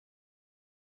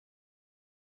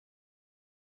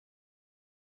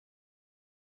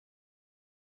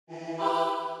Welcome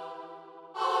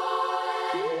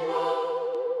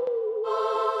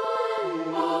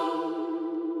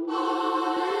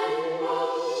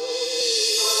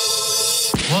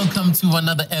to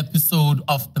another episode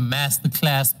of the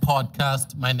Masterclass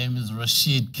podcast. My name is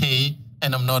Rashid K,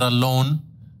 and I'm not alone.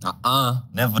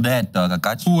 Never that, dog. I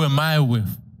got you. Who am I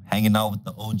with? Hanging out with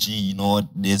the OG, you know what?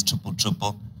 There's triple.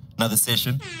 Another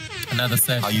session. Another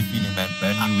session. How you feeling, man?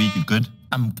 Brand new week, you good?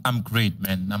 I'm great,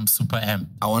 man. I'm super amped.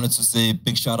 I wanted to say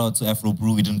big shout out to Afro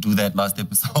Brew. We didn't do that last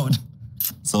episode.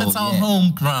 So it's our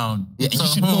home ground. Yeah, you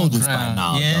should know this by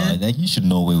now. Yeah, like, you should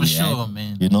know where we're sure, at.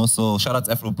 Man. You know, so shout out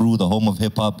to Afro Brew, the home of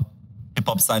hip hop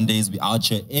Sundays. We out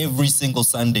here every single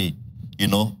Sunday. You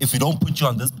know, if we don't put you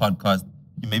on this podcast,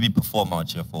 you maybe perform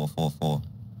out here for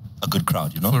a good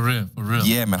crowd. You know, for real.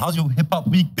 Yeah, man. How's your hip hop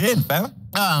week been, fam?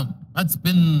 It's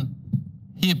been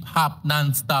hip hop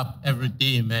nonstop every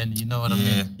day, man. You know what I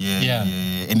mean? Yeah.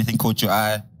 Anything caught your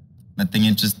eye? Nothing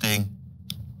interesting?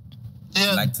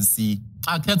 Yeah. Like to see.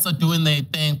 Our kids are doing their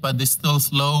thing, but they're still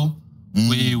slow.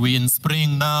 We're in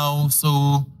spring now,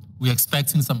 so we're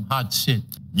expecting some hot shit.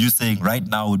 You saying right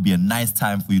now would be a nice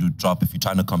time for you to drop if you're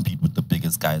trying to compete with the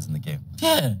biggest guys in the game?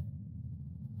 Yeah.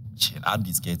 Shit, I'd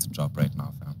be scared to drop right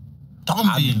now, fam. Don't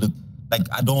be.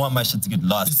 I don't want my shit to get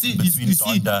lost between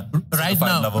Donda, right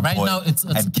now it's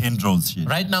and Kendrell's shit.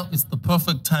 Right now, it's the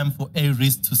perfect time for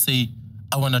Aries to say,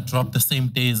 I want to drop the same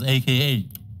day as AKA.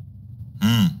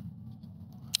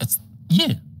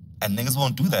 Yeah. And niggas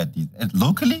won't do that.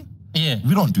 Locally? Yeah.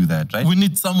 We don't do that, right? We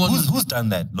need someone... Who's done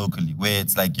that locally? Where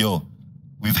it's like, yo,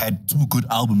 we've had 2 good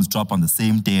albums drop on the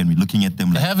same day and we're looking at them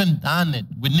like... They haven't done it.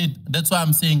 That's why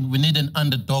I'm saying we need an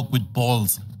underdog with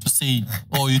balls to say,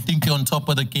 oh, you think you're on top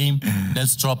of the game?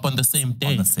 Let's drop on the same day.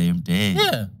 On the same day?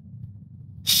 Yeah.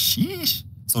 Sheesh.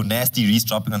 So Nasty Reese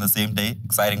dropping on the same day?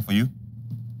 Exciting for you?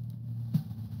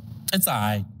 It's all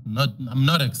right. I'm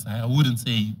not excited. I wouldn't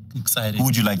say excited. Who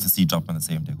would you like to see drop on the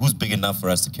same day? Who's big enough for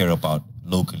us to care about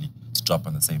locally to drop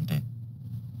on the same day?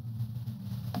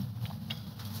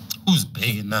 Who's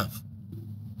big enough?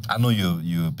 I know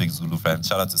you're a big Zulu fan.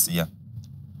 Shout out to Sia.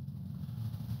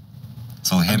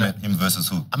 So him versus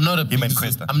who? I'm not a him and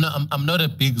Krista. I'm not a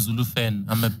big Zulu fan.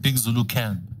 I'm a big Zulu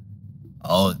camp.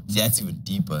 Oh, that's even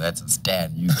deeper. That's a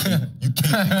stand. You can't.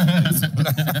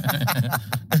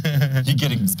 You're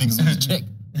getting this big Zulu's check.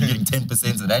 You're getting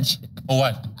 10% of that shit. Or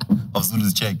what? Of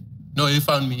Zulu's check. No, he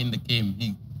found me in the game.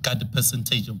 He got the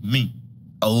percentage of me.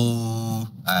 Oh,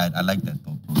 I like that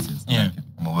thought process. Yeah.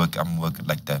 Like I'm gonna work it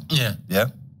like that. Yeah.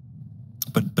 Yeah?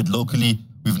 But locally,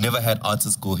 we've never had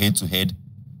artists go head to head.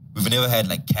 We've never had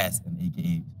like Cass and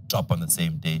AKA drop on the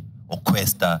same day. Or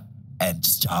Questa and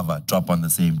Java drop on the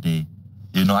same day.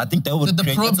 You know, I think that would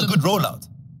create that's a good rollout.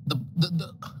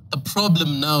 The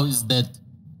problem now is that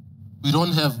we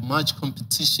don't have much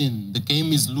competition. The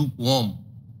game is lukewarm.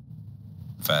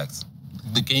 Facts.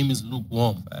 The game is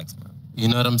lukewarm. Facts, man. You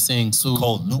know what I'm saying? So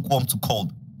cold, lukewarm to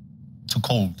cold. To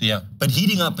cold, yeah. But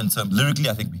heating up in terms, lyrically,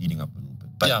 I think we're heating up a little bit.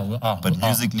 But, yeah, we are. But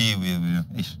musically, we're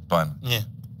fun. Yeah.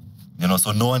 You know,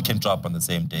 so no one can drop on the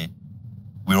same day.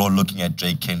 We're all looking at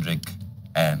Drake, Kendrick,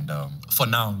 and... for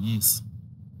now, yes.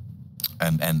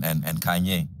 And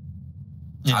Kanye.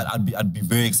 Yeah. I'd be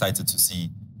very excited to see,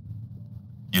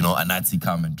 you know, a Nazi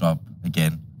come and drop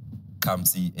again.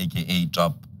 Kamsi, AKA,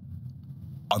 drop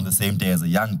on the same day as a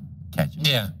young cat. You know?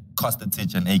 Yeah. Costa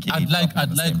Titch and AKA. I'd like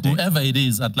whoever it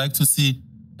is, I'd like to see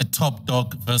a top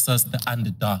dog versus the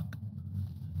underdog.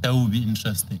 That would be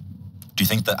interesting. Do you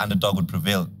think the underdog would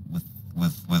prevail with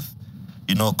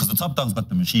you know, because the top dog's got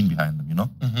the machine behind them, you know?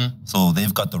 So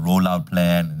they've got the rollout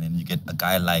plan, and then you get a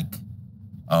guy like,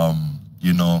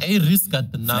 you know... A-Risk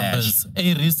got the numbers.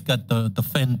 A-Risk got the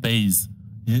fan base.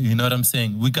 You know what I'm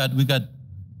saying? We got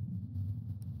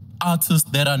artists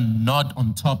that are not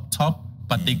on top,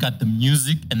 but they got the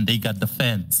music and they got the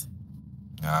fans.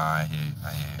 I hear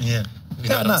you. Yeah. You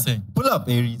know what I'm saying? Pull up,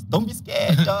 Aries. Don't be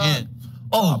scared, dog. Yeah.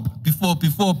 Oh, before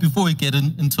we get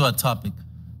into our topic,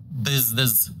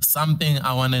 there's something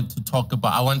I wanted to talk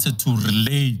about. I wanted to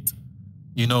relate,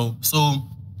 you know. So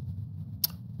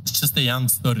it's just a young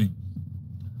story.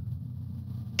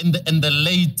 In the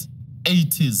late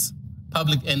 80s,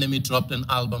 Public Enemy dropped an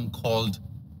album called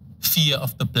Fear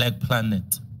of the Black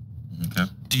Planet. Okay.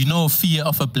 Do you know what Fear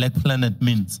of a Black Planet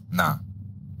means? Nah.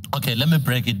 Okay, let me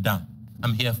break it down.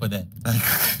 I'm here for that.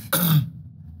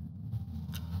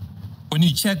 When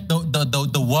you check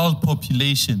the world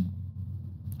population,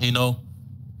 you know,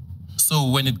 so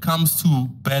when it comes to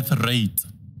birth rate,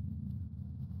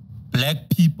 black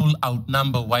people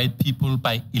outnumber white people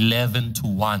by 11 to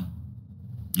 1.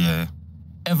 Yeah.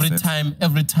 Every time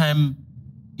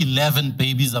 11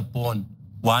 babies are born,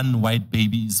 one white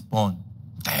baby is born.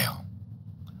 Damn.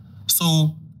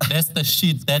 So that's the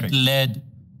shit that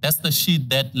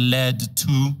led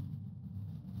to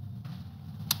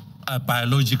a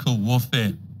biological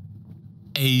warfare,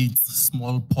 AIDS,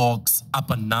 smallpox, up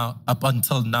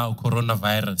until now,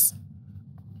 coronavirus.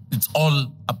 It's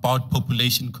all about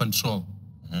population control.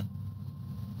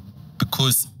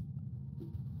 Because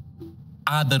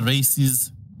other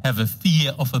races have a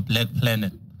fear of a black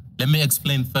planet. Let me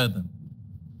explain further.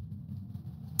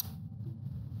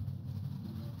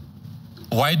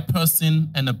 White person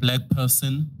and a black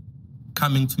person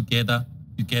coming together,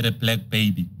 you get a black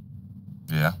baby.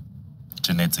 Yeah.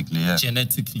 Genetically, yeah.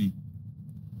 Genetically.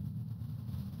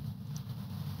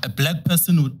 A black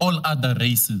person with all other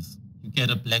races, you get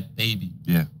a black baby.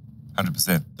 Yeah,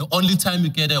 100%. The only time you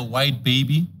get a white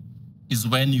baby is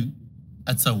when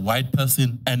it's a white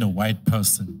person and a white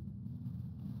person.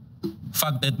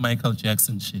 Fuck that Michael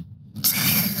Jackson shit.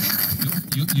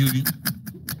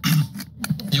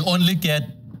 You only get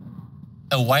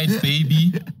a white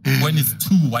baby when it's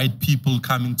two white people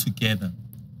coming together.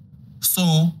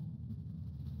 So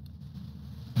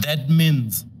that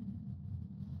means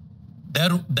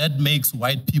that makes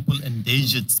white people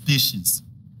endangered species.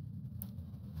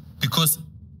 Because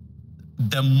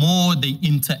the more they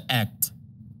interact,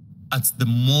 it's the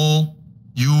more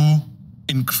you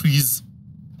increase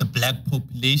the black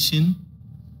population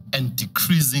and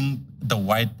decreasing the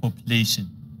white population.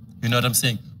 You know what I'm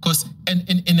saying? Because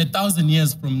in 1,000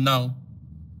 years from now,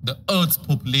 the Earth's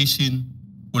population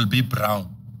will be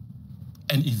brown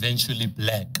and eventually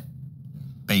black.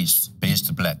 Beige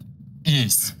to black.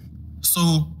 Yes.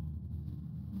 So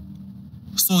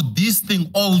this thing,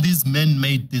 all these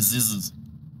man-made diseases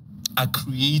are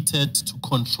created to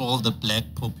control the black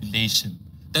population.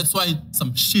 That's why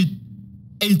some shit,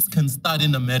 AIDS can start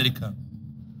in America,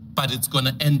 but it's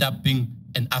gonna end up being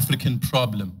an African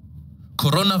problem.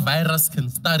 Coronavirus can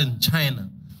start in China,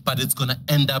 but it's gonna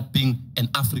end up being an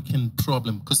African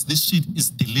problem because this shit is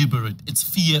deliberate. It's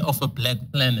fear of a black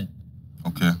planet.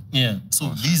 Okay. Yeah. So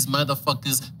these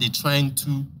motherfuckers, they're trying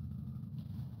to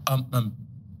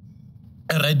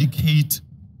eradicate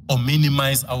or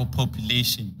minimize our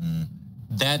population.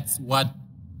 That's what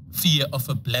fear of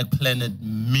a black planet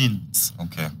means.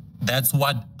 Okay. That's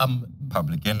what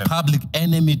Public Enemy. Public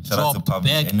Enemy dropped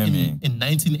Public back Enemy. in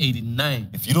 1989.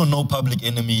 If you don't know Public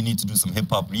Enemy, you need to do some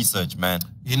hip-hop research, man.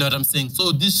 You know what I'm saying?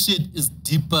 So this shit is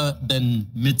deeper than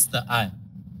meets the eye.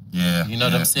 Yeah. You know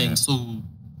what I'm saying? Yeah. So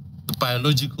the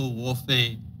biological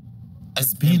warfare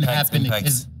has been happening.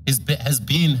 Has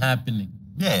been happening.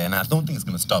 Yeah, and I don't think it's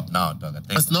going to stop now, dog. I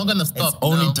think It's not going to stop It's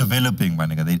only now. developing, my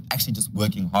nigga. They're actually just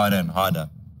working harder and harder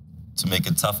to make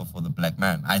it tougher for the black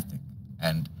man, I think.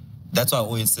 And that's why I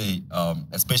always say,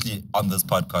 especially on this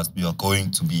podcast, we are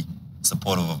going to be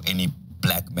supportive of any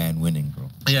black man winning, bro.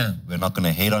 Yeah. We're not going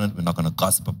to hate on it. We're not going to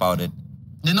gossip about it.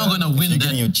 They're not gonna win If you're that.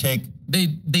 getting your check, They're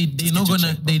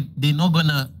not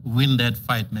gonna win that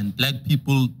fight, man. Black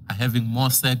people are having more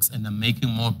sex and are making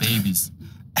more babies.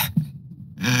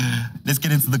 let's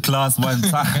get into the class one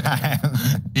time.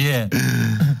 Yeah.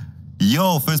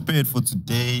 Yo, first period for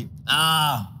today.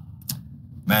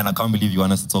 Man, I can't believe you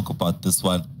want us to talk about this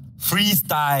one.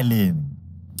 Freestyling.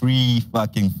 Free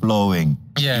fucking flowing.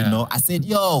 Yeah. You know, I said,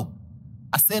 The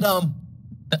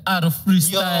art of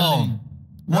freestyling. Yo.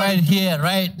 Right here,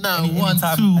 right now. Anytime 1, 2, a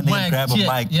nigga mic grab a check.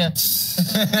 mic.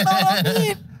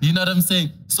 Yeah. You know what I'm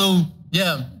saying? So,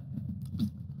 yeah.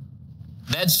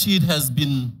 That shit has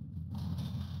been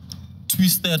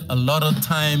twisted a lot of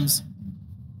times,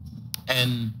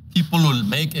 and people will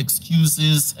make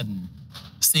excuses and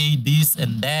say this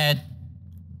and that.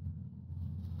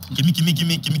 Give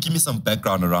me some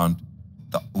background around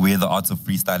where the art of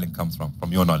freestyling comes from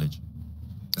your knowledge,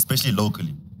 especially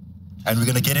locally. And we're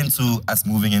gonna get into us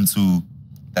moving into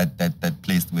that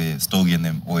place where Stogie and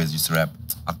them always used to rap.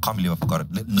 I can't believe I forgot it.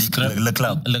 Le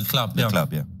Club. Le Club, yeah. Le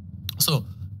Club, yeah. So,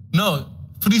 no,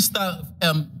 freestyle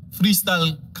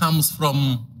comes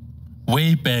from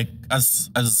way back, as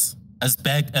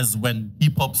back as when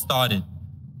hip hop started.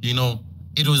 You know,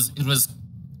 it was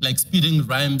like spitting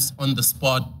rhymes on the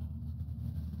spot,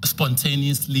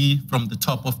 spontaneously from the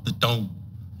top of the dome.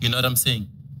 You know what I'm saying?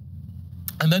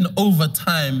 And then over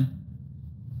time,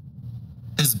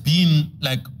 there's been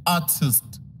like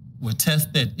artists were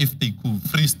tested if they could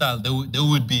freestyle. They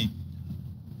would be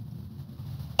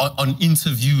on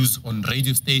interviews on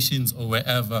radio stations or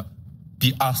wherever,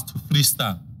 be asked to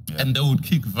freestyle. Yeah. And they would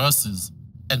kick verses.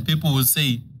 And people would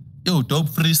say, yo, dope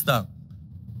freestyle.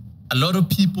 A lot of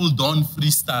people don't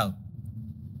freestyle.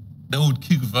 They would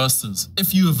kick verses.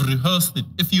 If you have rehearsed it,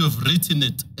 if you have written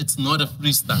it, it's not a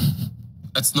freestyle.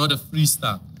 It's not a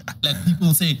freestyle. Like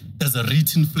people say, there's a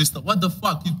written freestyle. What the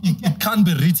fuck? It can't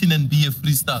be written and be a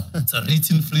freestyle. It's a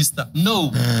written freestyle.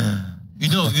 No. You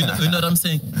know what I'm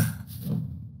saying?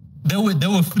 There were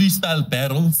freestyle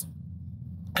battles,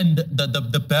 and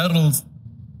the battles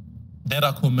that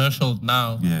are commercial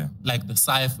now, like the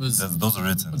ciphers. Those are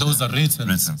written. Those are written.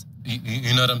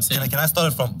 You know what I'm saying? Can I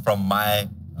start from my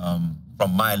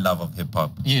love of hip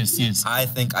hop? Yes. I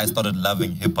think I started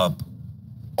loving hip hop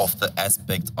off the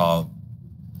aspect of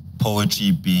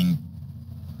poetry being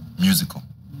musical.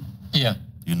 Yeah.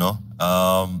 You know?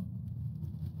 I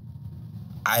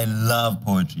love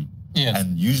poetry. Yeah.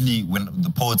 And usually when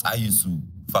the poets I used to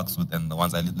fucks with and the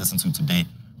ones I listen to today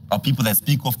are people that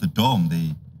speak off the dome.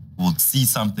 They will see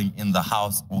something in the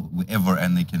house or wherever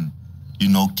and they can, you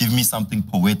know, give me something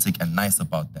poetic and nice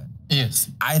about that. Yes.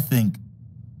 I think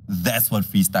that's what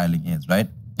freestyling is, right?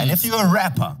 And if you're a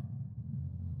rapper,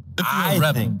 I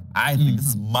think this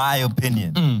is my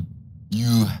opinion,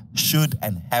 you should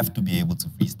and have to be able to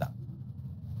freestyle.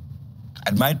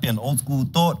 It might be an old school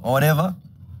thought or whatever,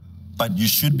 but you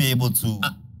should be able to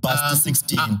bust the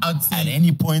 16 at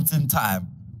any point in time.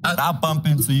 If I bump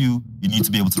into you, you need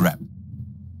to be able to rap.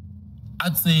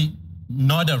 I'd say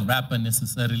not a rapper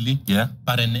necessarily,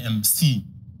 but an MC.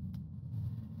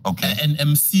 Okay. An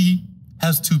MC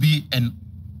has to be an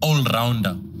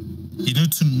all-rounder. You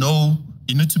need to know,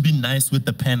 you need to be nice with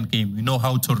the pen game. You know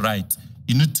how to write.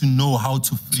 You need to know how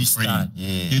to freestyle.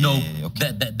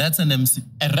 That's an MC.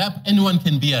 Anyone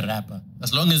can be a rapper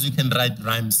as long as you can write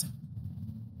rhymes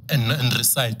and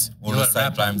recite. Or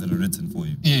recite rhymes that are written for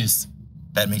you. Yes.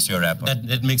 That makes you a rapper.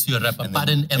 That makes you a rapper. But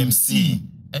an MC,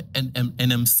 an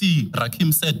MC,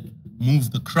 Rakim said,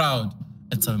 move the crowd.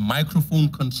 It's a microphone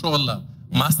controller,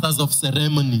 masters of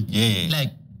ceremony.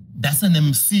 Like, that's an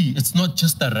MC. It's not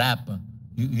just a rapper.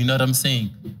 You know what I'm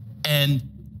saying? And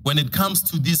when it comes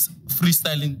to this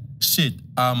freestyling shit,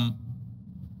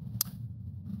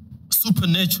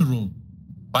 Supernatural,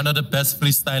 one of the best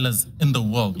freestylers in the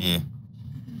world.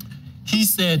 He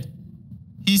said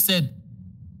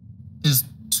there's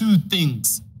two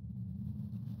things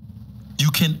you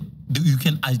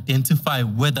can identify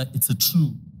whether it's a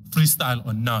true freestyle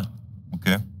or not.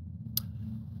 Okay.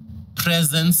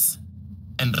 Presence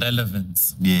and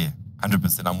relevance.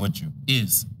 100%, I'm with you.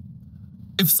 Is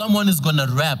if someone is gonna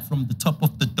rap from the top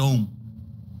of the dome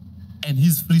and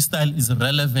his freestyle is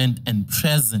relevant and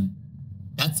present,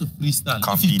 that's a freestyle.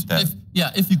 Can't beat that.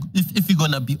 If you're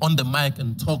gonna be on the mic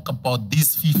and talk about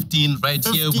these 15 right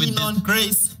 15 here with on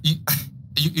grace, you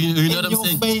know what I'm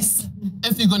saying? Face.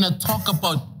 If you're gonna talk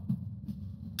about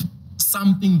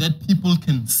something that people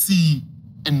can see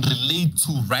and relate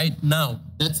to right now,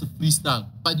 that's a freestyle.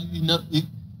 But you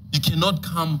cannot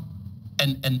come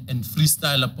and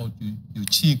freestyle about your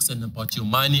chicks and about your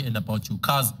money and about your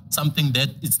cars, something that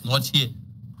is not here.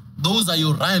 Those are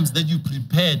your rhymes that you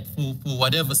prepared for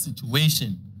whatever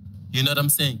situation. You know what I'm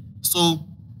saying? So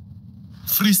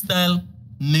freestyle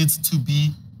needs to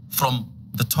be from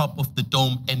the top of the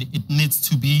dome and it needs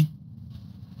to be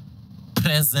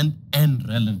present and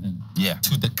relevant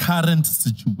to the current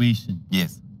situation.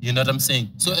 You know what I'm saying?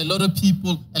 So a lot of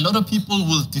people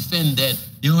will defend that.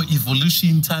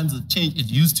 Evolution times have changed. It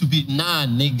used to be, nah,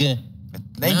 nigga. The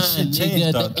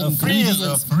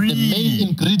main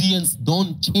ingredients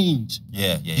don't change.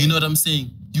 You know what I'm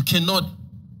saying? You cannot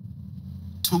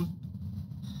to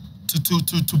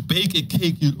bake a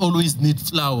cake, you always need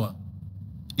flour.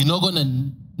 You're not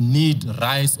gonna need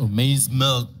rice or maize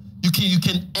milk. You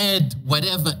can add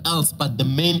whatever else, but the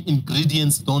main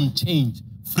ingredients don't change.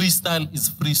 Freestyle is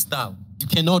freestyle. You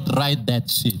cannot write that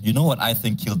shit. You know what I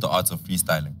think killed the art of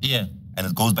freestyling? And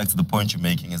it goes back to the point you're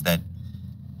making is that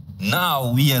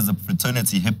now we as a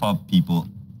fraternity, hip-hop people,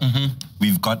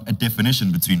 we've got a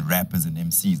definition between rappers and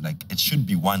MCs. Like, it should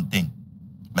be one thing.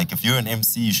 Like, if you're an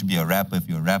MC, you should be a rapper. If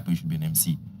you're a rapper, you should be an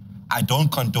MC. I don't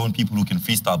condone people who can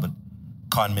freestyle but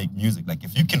can't make music. Like,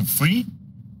 if you can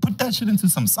put that shit into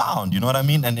some sound, you know what I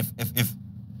mean? And if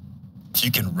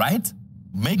you can write,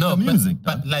 make the music.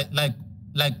 But like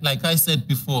I said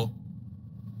before,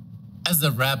 as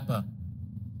a rapper,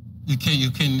 you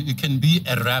can be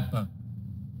a rapper.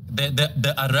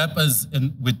 There are rappers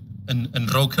in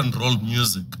rock and roll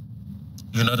music.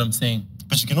 You know what I'm saying?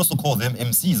 But you can also call them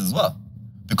MCs as well,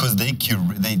 because they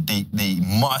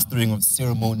mastering of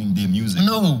ceremoning their music.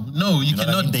 No, you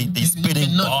cannot. I mean? They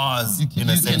spitting bars in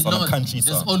a sense on a country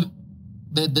song.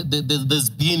 There's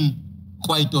been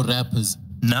quite a rappers.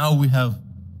 Now we have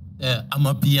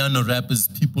amapiano rappers,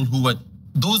 people who are.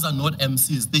 Those are not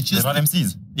MCs. They're not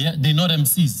MCs. Yeah, they're not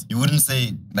MCs. You wouldn't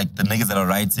say like the niggas that are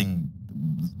writing,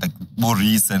 like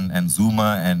Maurice and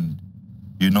Zuma and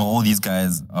you know, all these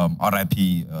guys,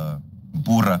 R.I.P.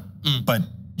 Bura, but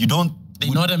you don't.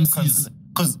 They're not MCs.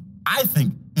 Because I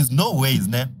think there's no way,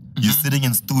 isn't there? You're sitting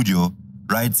in studio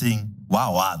writing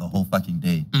wow the whole fucking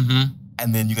day,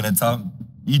 and then you're gonna tell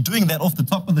you're doing that off the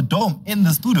top of the dome in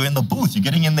the studio, in the booth. You're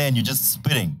getting in there and you're just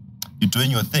spitting. You're doing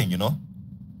your thing, you know.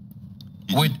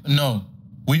 With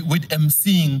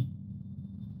MCing,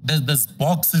 there's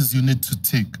boxes you need to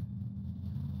tick.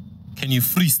 Can you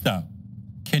freestyle?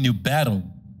 Can you battle?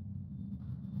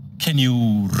 Can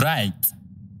you write?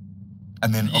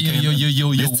 And then, okay,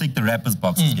 let's take the rappers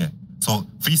boxes here. So,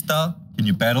 freestyle, can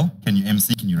you battle? Can you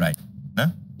MC? Can you write? Huh?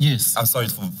 Yes. I'm sorry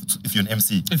if you're an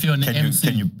MC. If you're an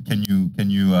MC. Can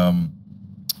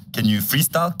you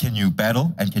freestyle? Can you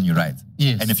battle? And can you write?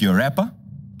 Yes. And if you're a rapper,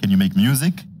 can you make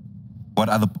music? What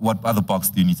other box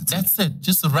do you need to take? That's it.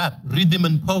 Just rap, rhythm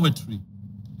and poetry.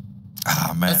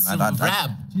 Ah man,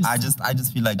 rap. I just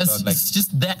feel like, dog, like it's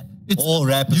just that. It's, all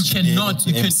rappers you should be able cannot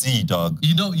to MC, dog.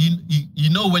 You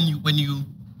know when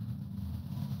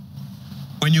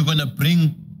you're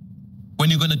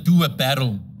gonna do a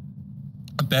battle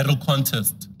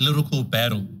contest, lyrical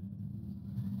battle.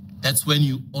 That's when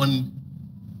you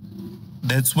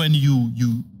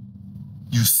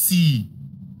see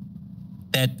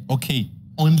that, okay,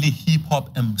 only hip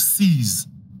hop MCs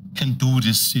can do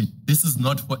this shit. This is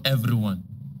not for everyone.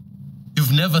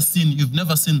 You've never seen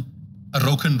a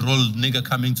rock and roll nigga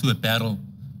coming to a battle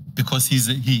because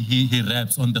he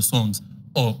raps on the songs,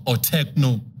 or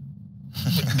techno.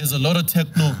 There's a lot of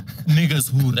techno niggas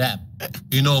who rap,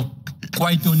 you know,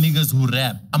 Kwaito niggas who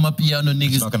rap, Amapiano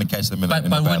niggas. It's not gonna catch them in a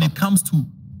But when it comes to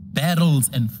battles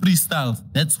and freestyles,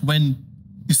 that's when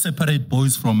you separate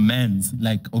boys from men.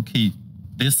 Like, okay,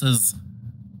 this is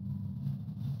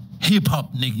hip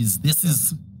hop niggas. This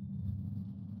is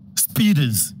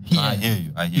speeders. Here. I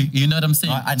hear you. You know what I'm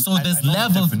saying? So there's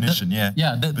levels. Definition,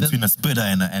 between a spitter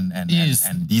and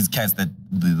these cats that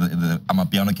the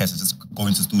Amapiano cats just go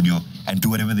into studio and do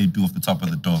whatever they do off the top of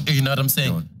the dome. You know what I'm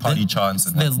saying? You know, party chants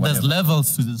and there's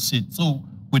levels to this shit. So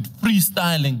with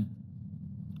freestyling,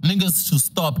 niggas should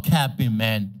stop capping,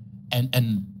 man,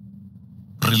 and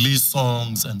release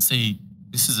songs and say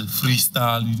this is a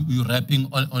freestyle. You're rapping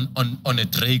on a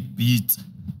Drake beat.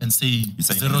 And say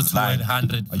 0 to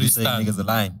 100 freestyle. Are you saying niggas are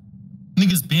lying?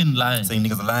 Niggas been lying. Saying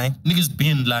niggas are lying? Niggas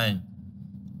been lying.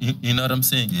 You know what I'm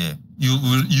saying? Yeah.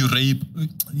 You rape,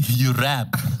 you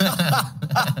rap.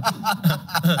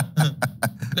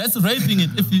 That's raping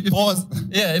it. If you pause.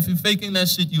 Yeah, if you're faking that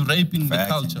shit, you're raping the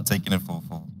culture. You're taking it for.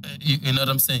 You know what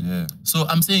I'm saying? Yeah. So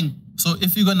I'm saying, so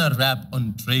if you're gonna rap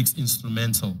on Drake's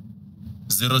instrumental,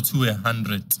 0 to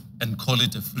 100, and call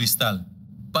it a freestyle,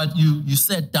 but you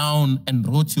sat down and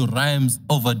wrote your rhymes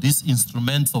over this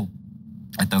instrumental,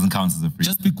 it doesn't count as a freestyle.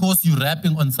 Just because you're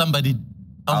rapping on somebody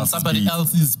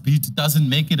else's beat doesn't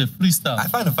make it a freestyle. I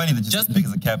find it funny that just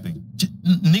niggas are capping.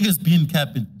 Niggas being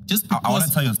capping. Just because, I want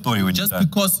to tell you a story when just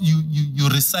because you're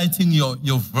reciting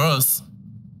your verse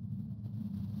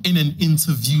in an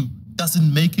interview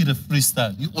doesn't make it a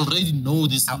freestyle. You already know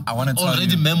this. I want to tell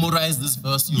already memorized this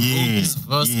verse. You wrote this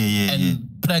verse and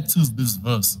practiced this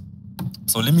verse.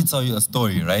 So let me tell you a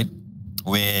story, right?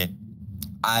 Where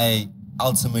I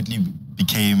ultimately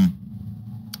became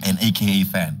an AKA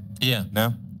fan. Yeah.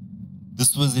 No?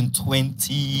 This was in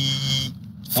 20...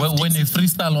 When you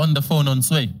freestyle on the phone on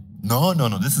Sway? No.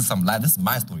 This is this is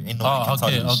my story. Ain't nobody can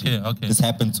tell you this shit. Okay. This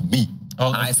happened to me. Oh,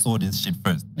 okay. I saw this shit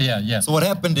first. Yeah. So what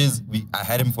happened is I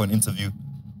had him for an interview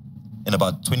in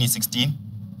about 2016,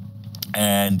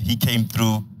 and he came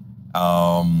through.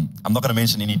 I'm not gonna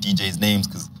mention any DJs' names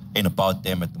because ain't about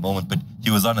them at the moment, but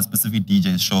he was on a specific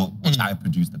DJ's show which I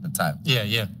produced at the time.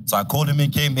 Yeah. So I called him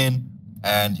in, came in,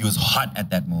 and he was hot at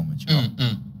that moment, you know.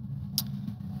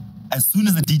 As soon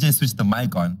as the DJ switched the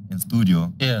mic on in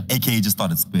studio, AKA just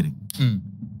started spitting.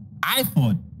 I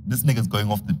thought this nigga's going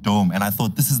off the dome, and I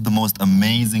thought this is the most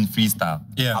amazing freestyle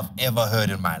I've ever heard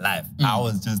in my life. I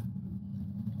was just,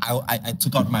 I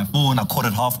took out my phone, I caught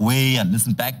it halfway, I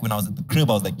listened back when I was at the crib,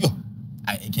 I was like, yo,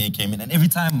 AKA came in, and every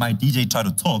time my DJ tried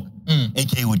to talk,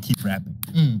 AKA would keep rapping.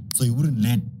 So he wouldn't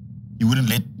let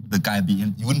the guy be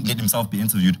in, he wouldn't let himself be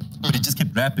interviewed, but he just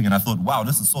kept rapping, and I thought, wow,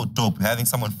 this is so dope, having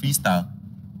someone freestyle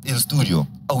in studio.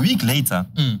 A week later,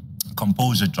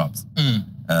 Composure drops.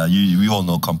 We all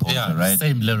know Composure, right?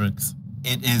 Same lyrics.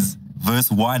 It is verse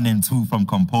 1 and 2 from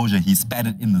Composure. He spat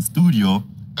it in the studio,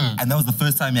 and that was the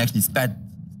first time he actually spat.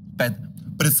 But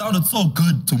it sounded so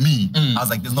good to me. I was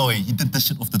like, there's no way. He did this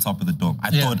shit off the top of the dome.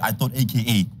 I thought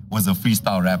AKA was a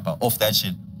freestyle rapper off that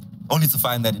shit. Only to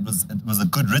find that it was a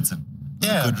good written.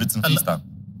 Good written freestyle.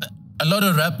 A lot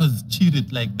of rappers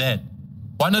cheated like that.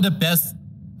 One of the best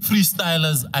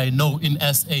freestylers I know in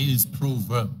SA is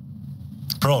Proverb.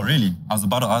 Bro, really? I was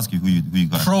about to ask you who you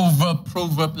got.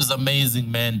 Proverb is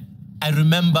amazing, man. I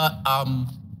remember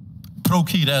Pro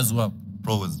Kid as well.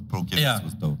 Pro Kid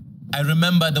was dope. I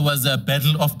remember there was a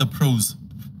battle of the pros.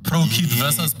 Pro Kid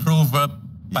versus Proverb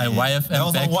by YFM. That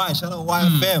was on Y. Shout out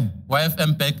YFM.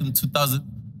 YFM back in 2000.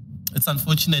 It's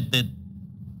unfortunate that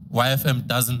YFM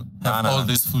doesn't have all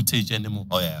this footage anymore.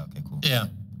 Oh yeah, okay, cool. Yeah.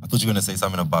 I thought you were gonna say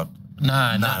something about.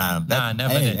 Nah,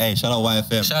 never did. Hey, shout out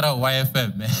YFM. Shout out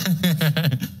YFM, man.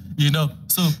 You know,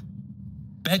 so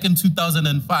back in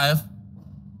 2005,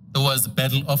 there was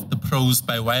Battle of the Pros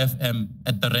by YFM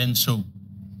at the Rand show.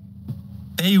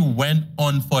 They went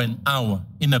on for an hour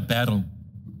in a battle.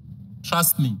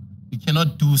 Trust me, you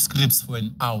cannot do scripts for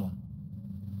an hour.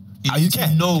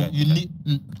 You need.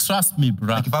 Trust me,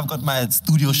 bro. Like if I've got my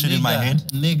studio shit in my head,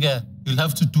 nigga, you'll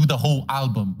have to do the whole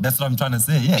album. That's what I'm trying to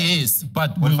say. Yeah. Yes,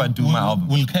 but what if I do my album?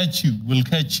 We'll catch you.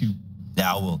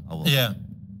 Yeah, I will. Yeah,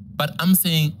 but I'm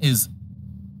saying is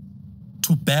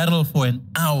to battle for an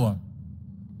hour,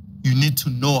 you need to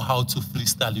know how to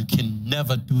freestyle. You can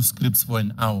never do scripts for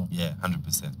an hour. Yeah,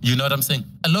 100%. You know what I'm saying?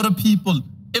 A lot of people,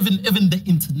 even the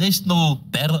international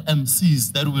battle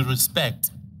MCs that we respect,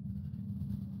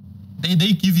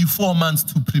 they give you 4 months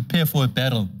to prepare for a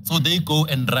battle. So they go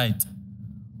and write.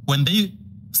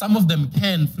 Some of them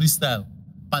can freestyle,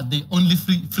 but they only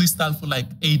freestyle for like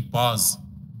 8 bars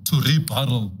to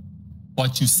rebuttal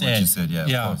what you said.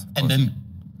 Yeah. Of course. And then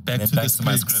back to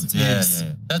my script. Yes.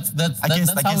 Yeah. That's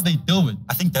how they do it.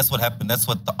 I think that's what happened. That's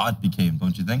what the art became,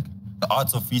 don't you think? The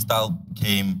art of freestyle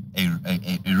became a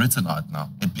written art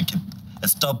now. It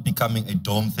stopped becoming a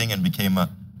dome thing and became a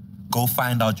go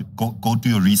find out, go do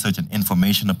your research and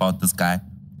information about this guy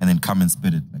and then come and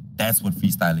spit it. Like, that's what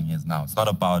freestyling is now. It's not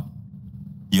about,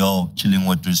 chilling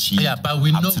with Rashid, but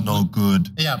we know, to no good,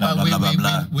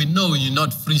 we know you're not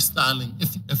freestyling.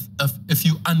 If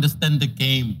you understand the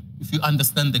game, if you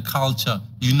understand the culture,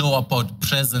 you know about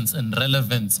presence and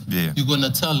relevance, you're going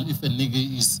to tell if a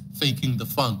nigga is faking the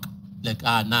funk. Like,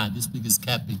 this nigga is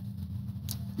capping.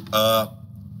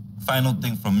 Final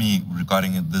thing from me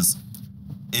regarding this,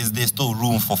 is there still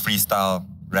room for freestyle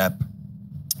rap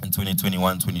in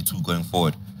 2021, 22 going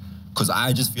forward? Because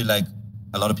I just feel like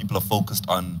a lot of people are focused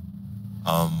on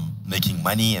making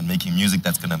money and making music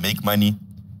that's going to make money.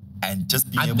 And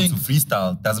just being able to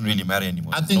freestyle doesn't really matter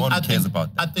anymore. No one cares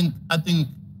about that. I think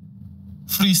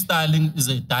freestyling is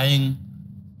a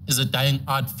dying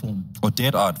art form. Or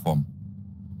dead art form.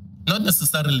 Not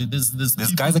necessarily. There's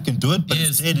guys that can do it, but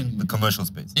it's dead in the commercial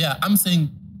space. Yeah, I'm saying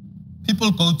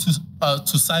people go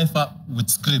to cypher with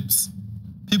scripts.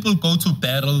 People go to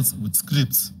battles with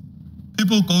scripts.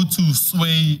 People go to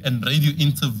sway and radio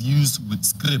interviews with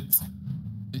scripts.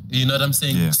 You know what I'm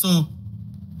saying? Yeah. So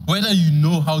whether you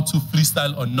know how to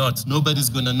freestyle or not, nobody's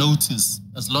gonna notice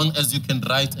as long as you can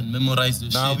write and memorize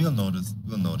your shit. We'll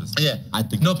notice. Yeah. I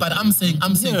think but I'm saying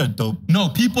dope. No,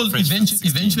 people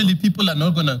eventually people are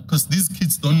not gonna, because these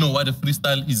kids don't know what a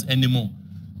freestyle is anymore.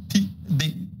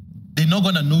 They're not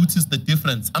gonna notice the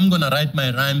difference. I'm gonna write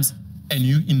my rhymes and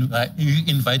you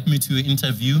invite me to your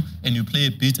interview and you play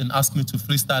a beat and ask me to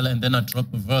freestyle and then I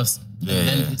drop a verse. Yeah, and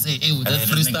then you say, hey, that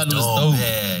freestyle was dope.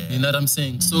 Yeah. You know what I'm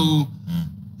saying? So,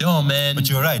 yo, man. But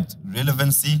you're right.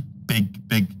 Relevancy, big,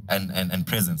 and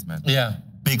presence, man. Yeah.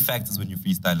 Big factors when you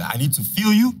freestyle. I need to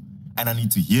feel you and I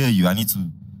need to hear you. I need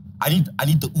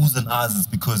the oohs and ahs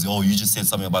because, you just said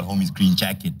something about Homie's green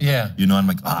jacket. Yeah. You know, I'm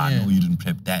like, no, you didn't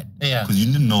prep that. Yeah. Because you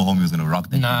didn't know Homie was going to rock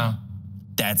that. Nah.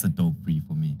 That's a dope free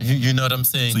for me. You know what I'm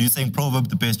saying? So you're saying Proverb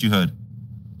the best you heard?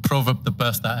 Proverb the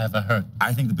best I ever heard.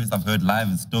 I think the best I've heard live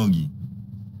is Stogie.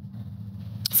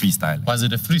 Freestyling. Was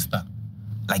it a freestyle?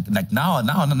 Like now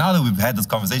that we've had this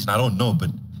conversation, I don't know,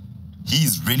 but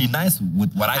he's really nice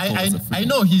with what I call as a freestyle. I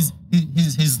know he's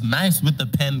nice with the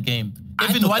pen game.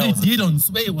 Even what he did on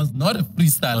Sway was not a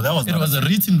freestyle. No, it was a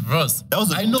written verse. That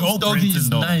was a I know dope Stogie written, is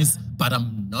though. nice, but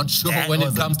I'm not sure when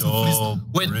it comes to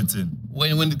freestyle.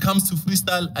 When it comes to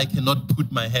freestyle, I cannot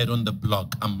put my head on the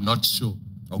block. I'm not sure.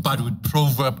 Okay. But with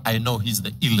Proverb, I know he's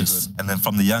the illest. And then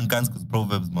from the young guns, because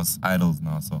Proverb's most idols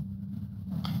now, so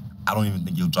I don't even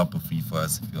think he'll drop a free for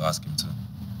us if you ask him to.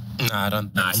 Nah, I don't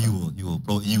think so. He will,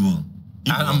 bro. He will.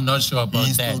 I'm not sure about that.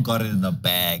 He still got it in the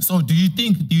bag. So do you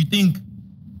think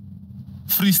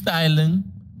freestyling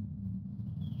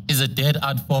is a dead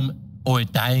art form or a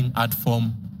dying art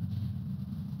form?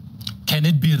 Can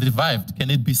it be revived?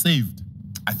 Can it be saved?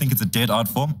 I think it's a dead art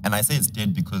form, and I say it's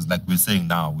dead because, like we're saying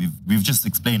now, we've just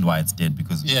explained why it's dead,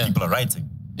 because people are writing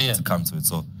to come to it.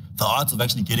 So the art of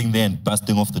actually getting there and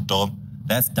busting off the dome,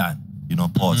 that's done.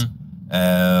 Pause.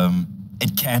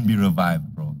 It can be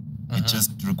revived, bro. It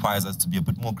just requires us to be a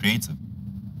bit more creative.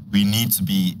 We need to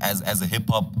be, as a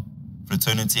hip-hop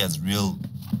fraternity, as real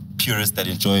purists that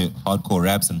enjoy hardcore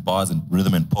raps and bars and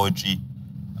rhythm and poetry,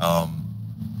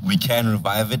 we can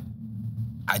revive it.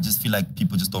 I just feel like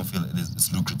people just don't feel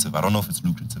it's lucrative. I don't know if it's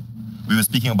lucrative. We were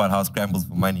speaking about how Scrambles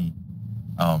for Money,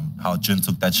 how Jin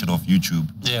took that shit off YouTube.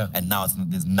 Yeah. And now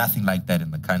there's nothing like that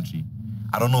in the country.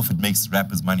 I don't know if it makes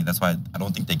rappers money. That's why I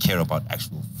don't think they care about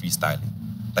actual freestyling.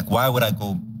 Like, why would I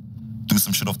go do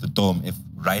some shit off the dome if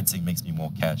writing makes me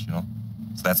more cash, you know?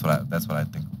 So that's what I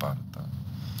think about it,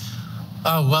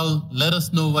 though. Well, let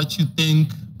us know what you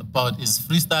think about, is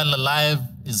freestyle alive?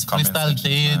 Is freestyle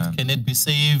dead? Man. Can it be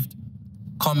saved?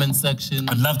 Comment section.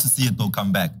 I'd love to see it, though,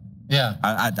 come back. Yeah.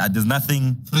 There's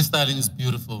nothing... Freestyling is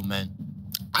beautiful, man.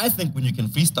 I think when you can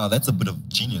freestyle, that's a bit of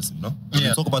genius, you know? When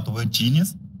you talk about the word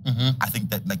genius, I think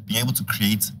that, like, being able to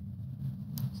create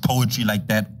poetry like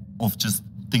that of just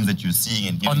things that you're seeing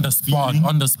and on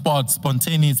the spot,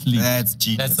 spontaneously. That's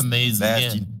genius. That's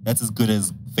amazing. That's as good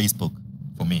as Facebook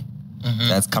for me.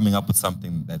 That's coming up with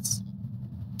something that's,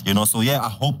 you know, so yeah, I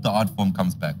hope the art form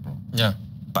comes back, bro. Yeah.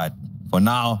 But for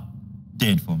now,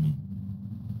 dead for me.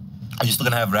 Are you still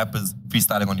gonna have rappers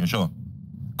freestyling on your show?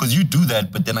 Because you do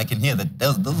that, but then I can hear that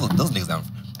those niggas down.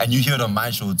 And you hear it on my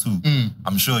show too.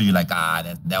 I'm sure you're like,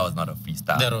 that was not a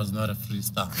freestyle. That was not a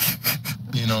freestyle.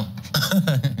 You know.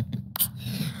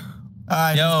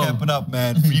 Alright, let's cap it up,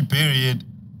 man. Free period.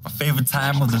 My favorite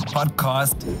time of this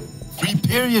podcast. Free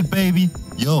period, baby.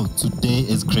 Yo, today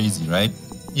is crazy, right?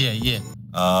 Yeah.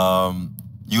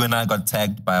 You and I got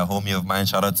tagged by a homie of mine.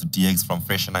 Shout out to DX from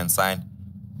Fresh and Unsigned.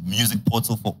 Music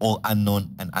portal for all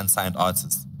unknown and unsigned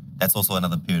artists. That's also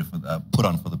another period for put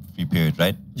on for the free period,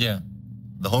 right? Yeah.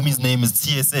 The homie's name is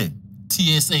TSA.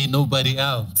 TSA, nobody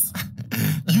else.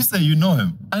 You say you know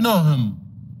him? I know him.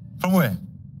 From where?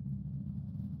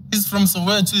 He's from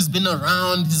Soweto. He's been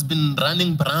around. He's been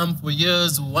running Bram for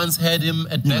years. We once had him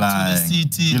at Back to the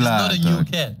City. He's not a new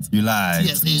cat. You lied.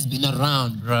 TSA's been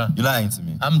around, bruh. You're lying to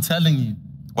me. I'm telling you.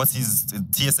 What's his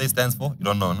TSA stands for? You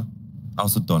don't know, no? I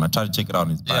also don't. I tried to check it out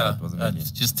in his bio. Yeah, it wasn't really.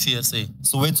 it's just TSA.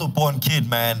 Soweto born kid,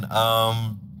 man.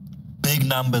 Big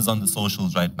numbers on the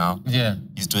socials right now. Yeah.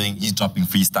 He's dropping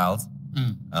freestyles.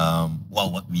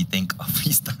 Well, what we think of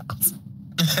freestyles.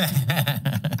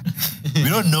 We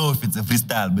don't know if it's a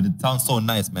freestyle, but it sounds so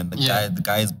nice, man. The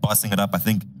guy is bossing it up. I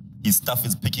think his stuff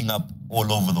is picking up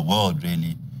all over the world,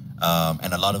 really.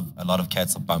 And a lot of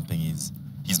cats are bumping.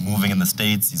 He's moving in the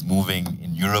States. He's moving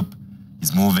in Europe.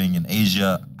 He's moving in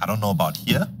Asia. I don't know about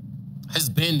here.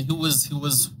 He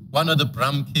was one of the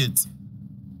Bram kids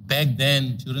back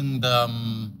then during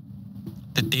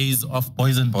the days of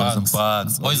Boys and Bugs. He was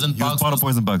part of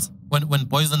Boys and Bugs. When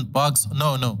Boys and Bugs,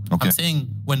 no. Okay. I'm saying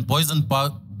when Boys and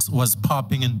Bugs was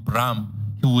popping in Bram,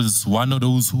 he was one of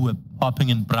those who were popping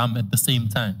in Bram at the same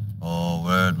time. Oh,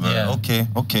 word. Yeah.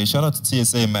 Okay. Shout out to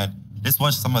TSA, man. Let's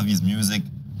watch some of his music.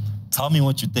 Tell me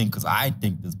what you think, because I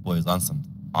think this boy is on some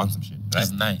shit, right?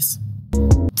 He's nice.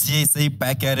 TSA,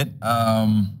 back at it.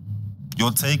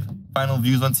 Your take, final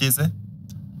views on TSA?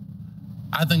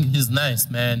 I think he's nice,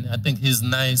 man. I think he's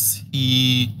nice.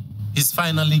 He's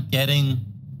finally getting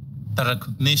the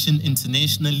recognition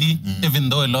internationally, even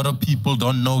though a lot of people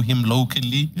don't know him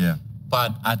locally. Yeah.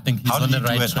 But I think he's on the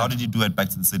right track. How did he do it Back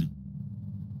to the City?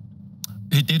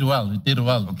 He did well.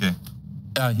 Okay.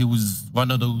 He was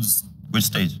one of those... Which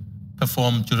stage?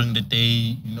 Performed during the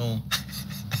day, you know.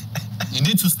 You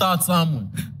need to start somewhere.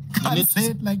 Can't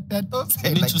say it like that. Don't say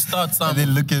it. You need to start somewhere.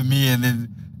 And then look at me and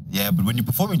then... Yeah, but when you're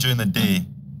performing during the day,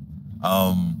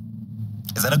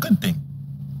 is that a good thing?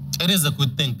 It is a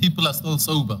good thing. People are still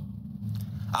sober.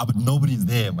 But nobody's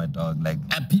there, my dog. Like,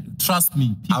 trust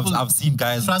me. I've seen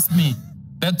guys... Trust me.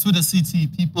 Back to the city,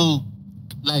 people,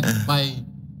 like, by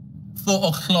 4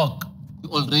 o'clock, we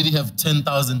already have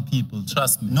 10,000 people.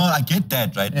 Trust me. No, I get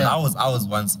that, right? Yeah. I was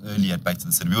once early at Back to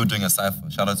the City. We were doing a cypher.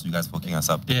 Shout out to you guys for hooking us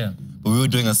up. Yeah. But we were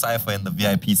doing a cypher in the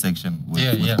VIP section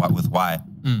with Y.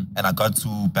 And I got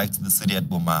to Back to the City at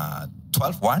Boma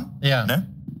 12-1. Yeah. No?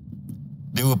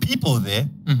 There were people there,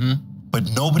 but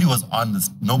nobody was on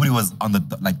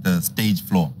the stage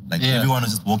floor. Like everyone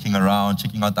was just walking around,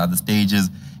 checking out the other stages.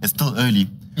 It's still early.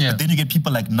 Yeah. But then you get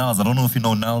people like Nels. I don't know if you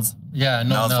know Nels. Yeah,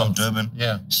 no, Nels from Durban.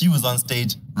 Yeah. She was on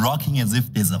stage rocking as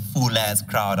if there's a full-ass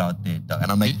crowd out there, dog. And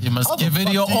I'm like, you must give it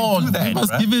your all. You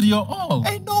must give it your all.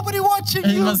 Ain't nobody watching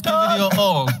you, You must give it your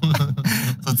all.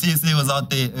 So TSA was out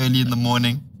there early in the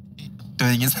morning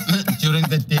doing his... During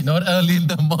the day, not early in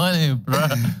the morning, bro.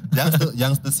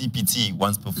 Youngster CPT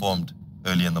once performed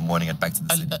early in the morning at Back to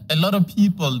the City. A lot of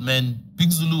people, man, Big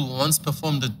Zulu once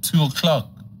performed at 2 o'clock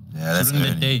Yeah, that's during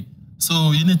early. the day.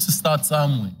 So you need to start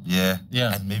somewhere. Yeah.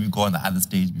 Yeah. And maybe go on the other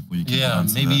stage before you get on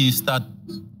to maybe you start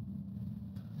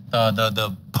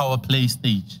the power play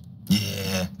stage.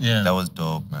 Yeah. That was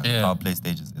dope, man. Yeah. Power play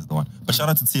stage is the one. But shout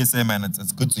out to TSA, man.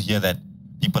 It's good to hear that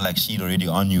people like Sheed already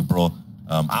on you, bro.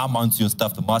 I'm onto your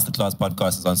stuff. The Masterclass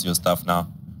podcast is onto your stuff now.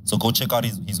 So go check out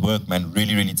his work, man.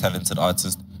 Really, really talented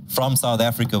artist. From South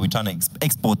Africa, we're trying to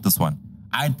export this one.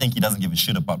 I think he doesn't give a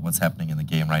shit about what's happening in the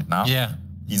game right now. Yeah.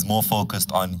 He's more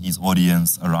focused on his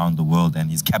audience around the world and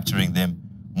he's capturing them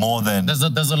more than... There's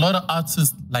a lot of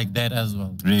artists like that as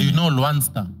well. Really? Do you know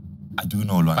Luansta? I do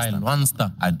know Luansta. By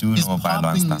Luansta. I do know by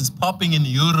Luansta. He's popping in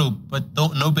Europe, but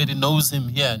nobody knows him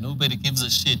here. Nobody gives a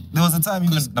shit. There was a time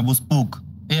even Nabu Spook.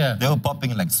 Yeah. They were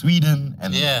popping in like Sweden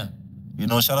and... Yeah. You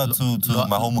know, shout out to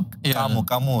my homie Kamo.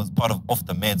 Kamo was part of Off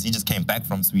the Meds. He just came back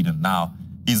from Sweden now.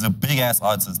 He's a big-ass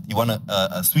artist. He won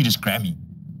a Swedish Grammy.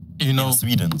 You know, in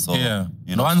Sweden. So, yeah.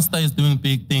 You know, Luansta is doing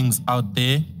big things out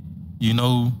there, you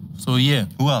know, so yeah.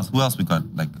 Who else we got?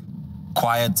 Like,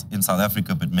 quiet in South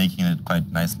Africa, but making it quite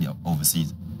nicely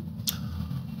overseas.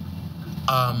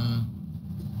 The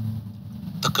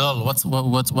girl,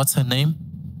 what's her name?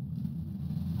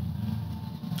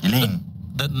 Elaine.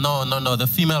 No, the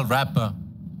female rapper.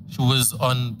 She was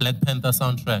on Black Panther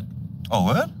soundtrack. Oh,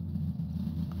 what?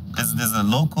 There's a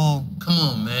local... Come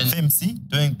on, man. FMC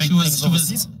doing big things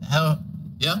overseas?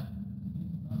 Yeah?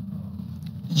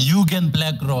 Eugen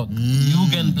Blackrock.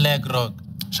 Eugen Blackrock.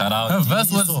 Shout out. Her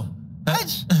verse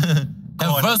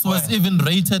was even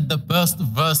rated the best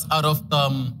verse out of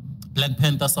the Black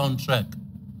Panther soundtrack.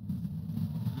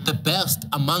 The best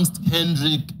amongst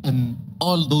Kendrick and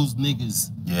all those niggas.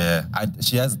 Yeah,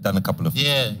 she has done a couple of...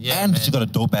 Yeah, and man. she got a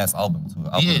dope-ass album, too.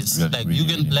 Yes, really, like really,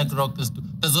 Eugen really Blackrock is...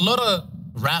 There's a lot of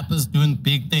rappers doing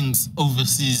big things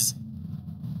overseas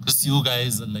because you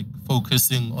guys are like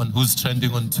focusing on who's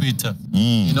trending on Twitter.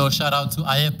 You know, shout out to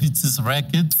Aya Pizz's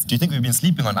Records. Do you think we've been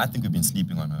sleeping on her? I think we've been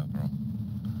sleeping on her, bro.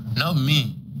 Not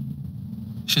me.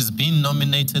 She's been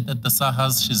nominated at the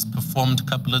Sahas. She's performed a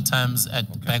couple of times at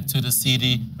Back to the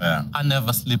City. Yeah. I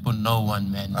never sleep on no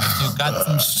one, man. If you got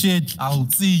some shit, I'll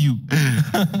see you.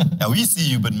 Yeah, we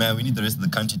see you, but man, we need the rest of the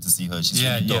country to see her. She's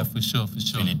really dope. Yeah, for sure.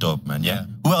 Really dope, man. Yeah.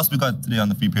 Who else we got today on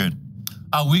the free period?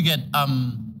 We get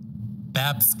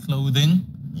BAPS clothing.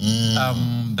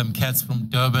 Them cats from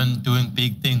Durban doing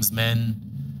big things, man.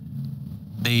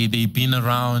 They've been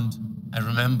around. I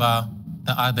remember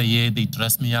the other year they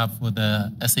dressed me up for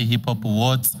the SA Hip Hop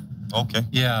Awards. Okay.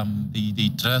 Yeah, they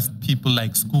dressed people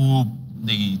like Scoop.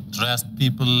 They dressed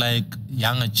people like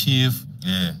Younger Chief.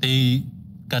 Yeah. They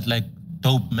got like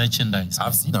dope merchandise.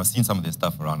 I've seen some of their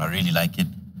stuff around. I really like it.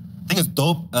 I think it's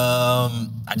dope.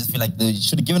 I just feel like they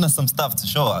should have given us some stuff to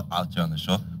show out here on the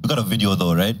show. We got a video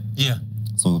though, right? Yeah.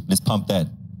 So let's pump that.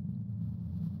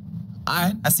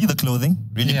 I see the clothing.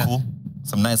 Really cool.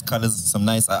 Some nice colors, some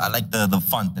nice... I like the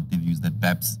font that they've used at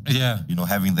BAPS. Yeah. You know,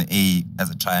 having the A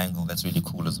as a triangle, that's really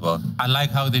cool as well. I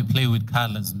like how they play with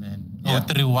colors, man. Yeah.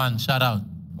 031, shout out.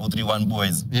 031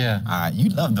 boys. Yeah. You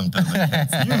love them, too.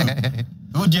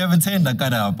 Who would you ever attend that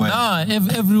kind of boy? Nah,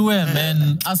 everywhere,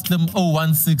 man. Ask them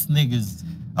 016 niggas.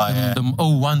 Them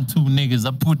 012 niggas.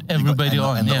 I put everybody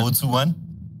on. And the 021?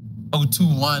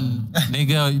 021,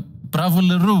 nigga. Bravo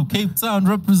LaRue, Cape Town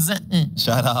representing.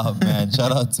 Shout out, man.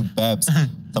 Shout out to BAPS.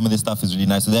 Some of this stuff is really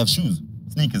nice. So they have shoes,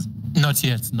 sneakers. Not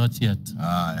yet.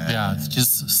 Yeah, it's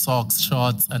just socks,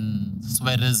 shorts, and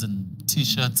sweaters, and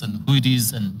t-shirts, and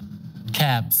hoodies, and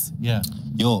caps. Yeah.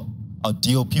 Yo, our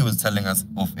DOP was telling us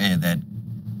off air that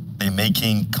they're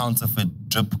making counterfeit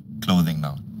drip clothing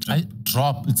now.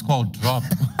 Drop. It's called Drop.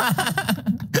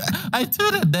 I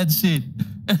tweeted that shit.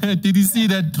 Did you see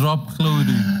that Drop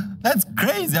clothing? That's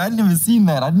crazy. I'd never seen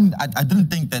that. I didn't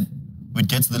think that we'd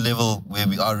get to the level where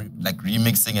we are like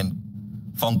remixing and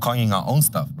funk-konging our own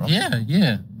stuff, bro.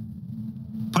 Yeah.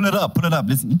 Pull it up.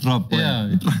 Listen, Drop. Boy.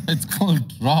 Yeah, it's called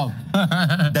Drop.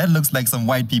 That looks like some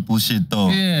white people shit,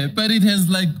 though. Yeah, but it has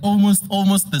like almost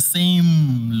the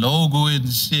same logo and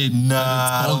shit. Nah,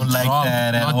 I don't like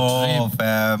that at all,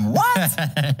 fam.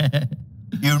 What?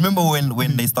 You remember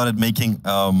when they started making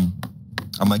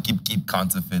I'm gonna keep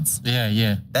counterfeits.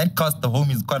 Yeah. That cost the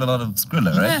homies quite a lot of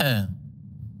Skrilla, right? Yeah.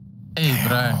 Hey,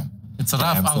 bro. It's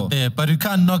rough out there, but you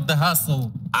can't knock the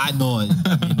hustle. I know,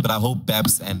 but I hope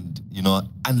BAPS and, you know,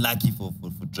 unlucky for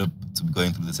Drip to be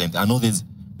going through the same thing. I know there's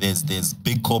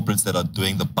big corporates that are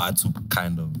doing the Batu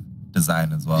kind of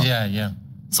design as well. Yeah.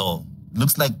 So,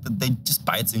 looks like they're just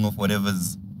biting off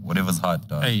whatever's hot,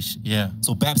 dog. Hey, yeah.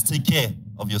 So, BAPS, take care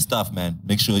of your stuff, man.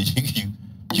 Make sure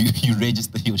you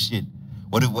register your shit.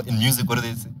 What in music, what do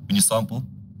they say? When you sample,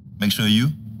 make sure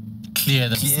you Clear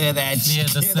the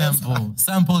sample.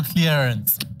 Sample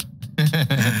clearance.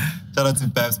 Shout out to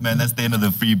BAPS, man. That's the end of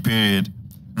the free period.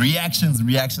 Reactions,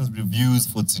 reviews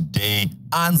for today.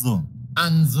 Anzo,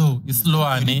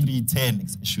 Islwani. 310.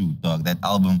 Shoot, dog. That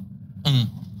album.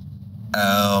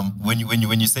 When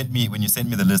you sent me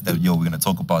the list that we're gonna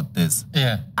talk about this.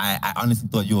 Yeah. I honestly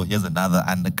thought, here's another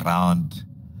underground,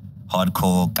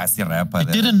 hardcore Kasi rapper. I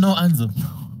didn't know Anzo.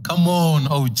 Come on,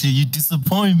 OG, you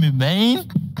disappoint me, man.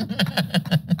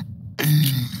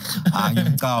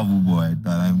 I'm boy.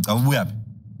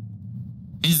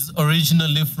 He's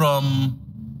originally from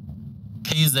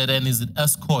KZN. Is it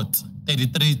Escort?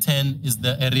 3310 is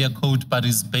the area code, but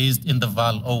is based in the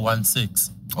Val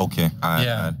 016. Okay.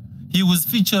 Yeah. He was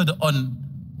featured on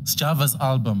Java's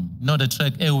album. You know the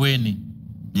track Eweni?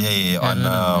 Yeah, on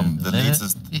the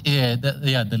latest.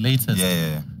 The latest.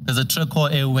 Yeah. There's a track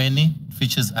called Eweni,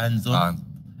 features Anzo.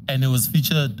 And it was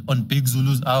featured on Big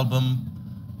Zulu's album,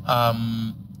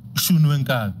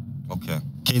 Shunwenka. Okay.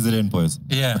 KZN boys.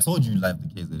 Yeah. I told you like the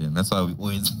KZN. That's why we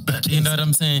always. You know what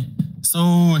I'm saying?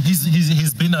 So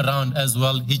he's been around as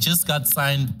well. He just got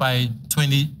signed by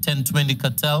 1020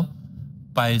 Cartel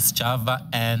by Java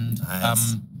and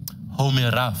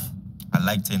Homie Raf. I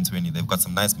like 1020. They've got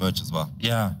some nice merch as well.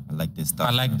 Yeah. I like their stuff.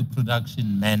 I like the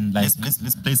production, man. Like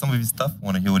let's play some of his stuff. I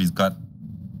want to hear what he's got.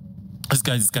 This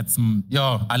guy's got some,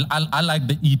 I like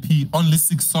the EP. Only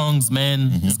 6 songs, man.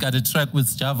 He's got a track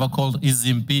with Java called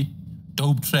Izimpi.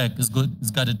 Dope track. It's good.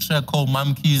 He's got a track called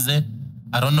Mamkize.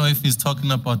 I don't know if he's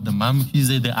talking about the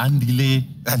Mamkize, the Andile.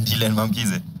 Andile and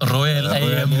Mamkize. Royal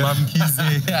AM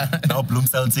Mamkize. Now Bloom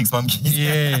Celtics Mamkize.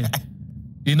 Yeah.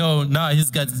 You know, now he's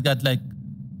got like,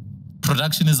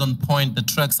 production is on point. The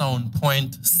tracks are on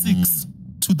point. 6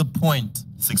 to the point.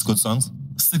 6 good songs?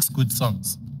 6 good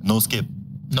songs. No skip?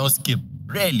 No skip.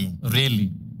 Really?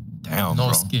 Damn, no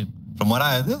bro. skip. From what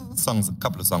there's a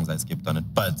couple of songs I skipped on it,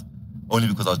 but only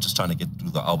because I was just trying to get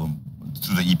through the album,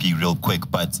 through the EP real quick.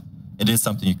 But it is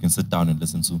something you can sit down and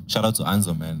listen to. Shout out to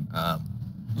Anzo, man.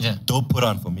 Dope put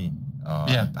on for me.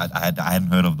 I hadn't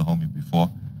heard of the homie before.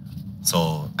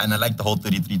 So, and I like the whole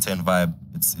 3310 vibe.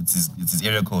 It's his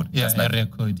area code. Yeah, area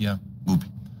code, yeah. Boop.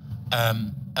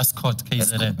 Escort,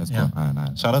 KZN. That's cool.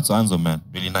 Right. Shout out to Anzo, man.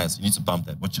 Really nice. You need to bump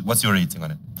that. What's your rating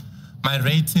on it? My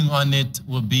rating on it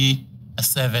will be a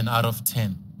 7 out of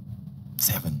 10.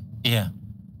 7? Yeah.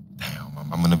 Damn,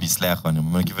 I'm gonna be slack on him.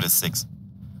 I'm gonna give it a 6.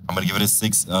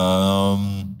 It's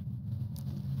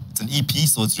an EP,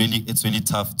 so it's really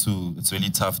tough to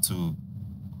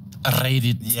rate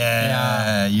it.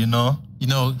 Yeah. You know,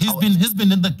 he's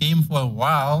been in the game for a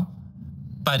while,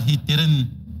 but he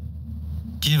didn't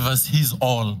give us his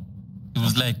all. It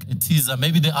was like a teaser.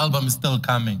 Maybe the album is still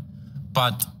coming,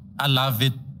 but I love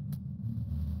it.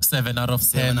 7 out of 10.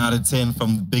 7 out of 10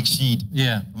 from the big sheet.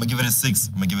 Yeah. I'm gonna give it a 6.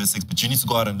 But you need to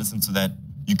go out and listen to that.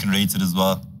 You can rate it as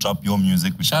well. Drop your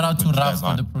music. Shout out to Raf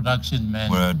for the production,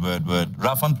 man. Word.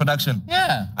 Raf on production.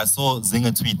 Yeah. I saw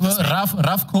Zinger tweet this week.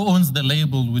 Raf co-owns the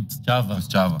label with Java.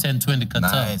 1020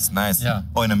 Cartel. Nice. Yeah.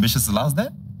 Oh, and Ambitious allows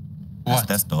that? What?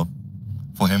 That's dope.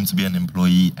 For him to be an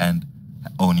employee and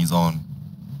own his own.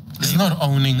 He's not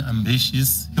owning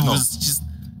Ambitious. He was just...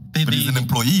 But he's an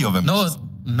employee of Ambitious.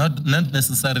 No, not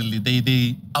necessarily.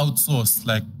 They outsource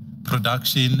like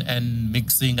production and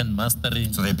mixing and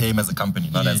mastering. So they pay him as a company,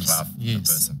 not as Raf, the yes.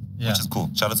 person. Yeah. Which is cool.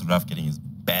 Shout out to Raf getting his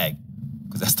bag.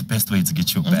 Because that's the best way to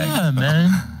get your bag. Yeah, man.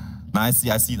 Nah, I see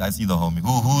the homie.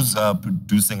 Who's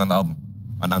producing on the album?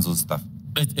 On Anzo's stuff?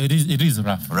 It is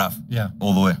Raf. Raf? Yeah.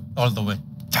 All the way? All the way.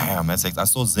 Damn, that's I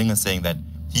saw Zinger saying that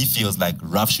he feels like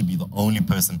Raf should be the only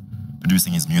person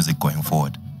producing his music going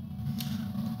forward.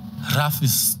 Raf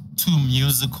is too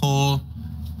musical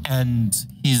and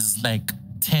he's like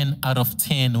 10 out of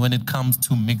 10 when it comes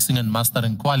to mixing and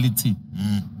mastering quality.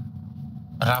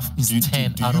 Raf is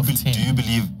 10 out of 10. Do you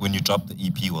believe when you drop the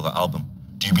EP or the album,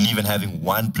 do you believe in having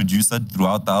one producer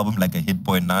throughout the album, like a Hit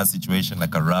Boy Nas situation,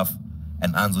 like a Raf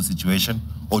and Anzo situation?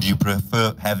 Or do you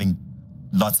prefer having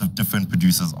lots of different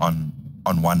producers on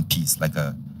one piece, like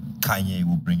a Kanye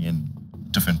will bring in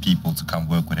different people to come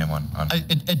work with him on?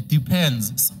 It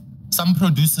depends. Some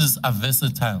producers are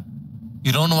versatile.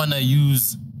 You don't want to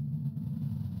use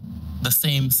the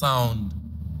same sound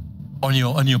on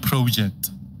your project,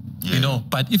 you know.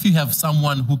 But if you have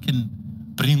someone who can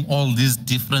bring all these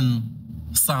different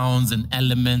sounds and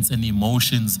elements and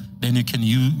emotions, then you can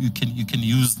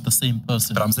use the same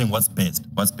person. But I'm saying, what's best?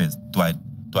 Do I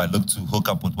look to hook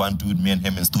up with one dude, me and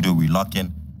him in studio, we lock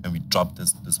in and we drop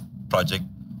this project,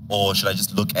 or should I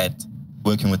just look at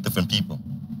working with different people?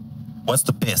 What's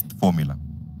the best formula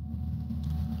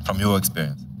from your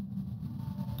experience?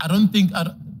 I don't think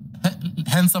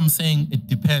hence I'm saying it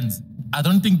depends. I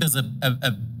don't think there's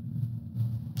the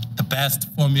best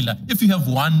formula. If you have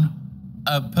one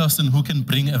person who can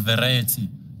bring a variety,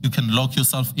 you can lock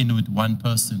yourself in with one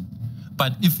person.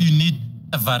 But if you need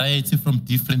a variety from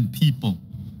different people,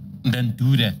 then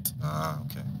do that.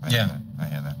 Okay. I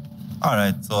hear that. All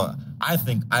right. So I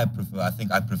think I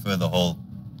prefer the whole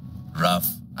rough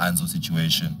Anzo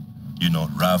situation. You know,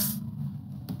 rough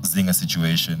Zinger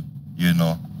situation. You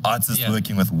know, artists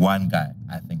working with one guy.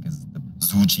 I think is the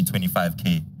Zucci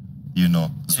 25K. You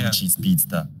know, Zucci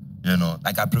Speedster. You know,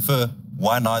 like I prefer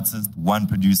one artist, one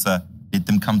producer. Let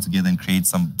them come together and create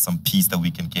some piece that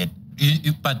we can get.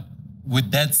 But with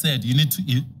that said, you need to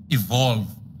evolve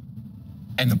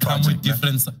and come with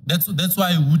different. That's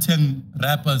why Wu-Tang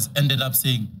rappers ended up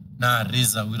saying, "Nah,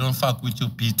 Reza, we don't fuck with your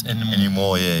beat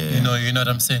anymore." You know what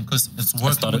I'm saying? Because it's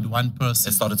working with one person.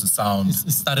 It started to sound.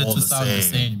 It started to sound the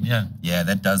same. Yeah. Yeah,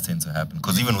 that does tend to happen.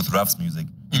 Because even with Ruff's music,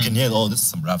 you can hear, oh, this is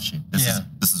some rough shit. This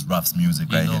is Ruff's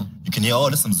music right here. You can hear, oh,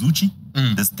 this is some Zucci.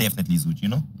 This is definitely Zucci, you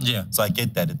know? Yeah. So I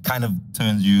get that. It kind of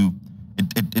turns you,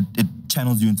 it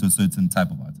channels you into a certain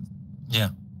type of artist. Yeah.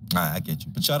 I get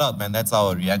you. But shout out, man. That's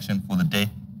our reaction for the day.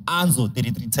 Anzo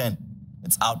 3310.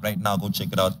 It's out right now. Go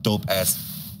check it out. Dope ass.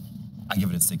 I give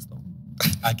it a 6 though.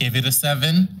 I gave it a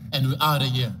 7 and we're out of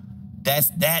here. That's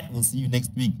that. We'll see you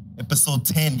next week. Episode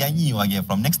 10. Ganyi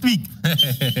from next week.